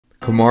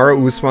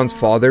Kamaru Usman's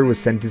father was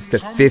sentenced to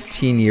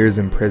 15 years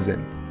in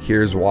prison.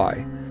 Here's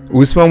why.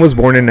 Usman was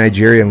born in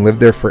Nigeria and lived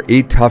there for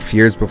 8 tough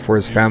years before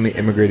his family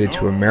immigrated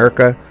to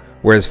America,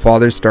 where his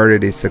father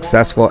started a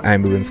successful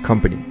ambulance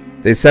company.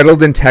 They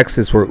settled in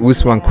Texas, where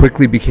Usman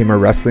quickly became a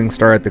wrestling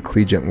star at the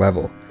collegiate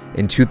level.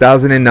 In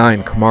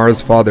 2009,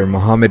 Kamaru's father,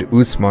 Muhammad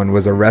Usman,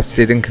 was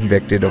arrested and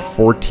convicted of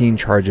 14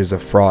 charges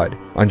of fraud.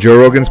 On Joe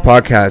Rogan's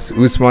podcast,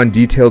 Usman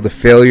detailed the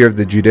failure of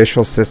the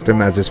judicial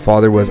system as his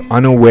father was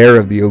unaware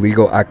of the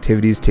illegal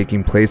activities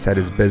taking place at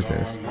his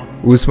business.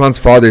 Usman's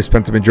father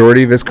spent the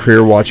majority of his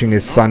career watching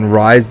his son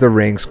rise the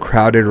ranks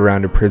crowded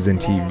around a prison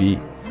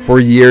TV. For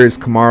years,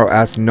 Kamaru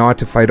asked not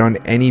to fight on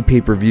any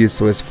pay-per-view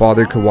so his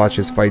father could watch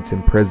his fights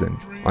in prison.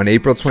 On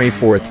April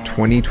 24,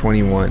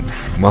 2021,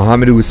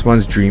 Muhammad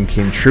Usman's dream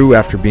came true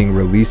after being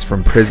released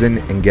from prison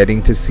and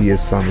getting to see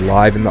his son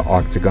live in the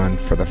octagon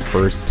for the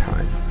first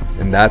time.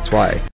 And that's why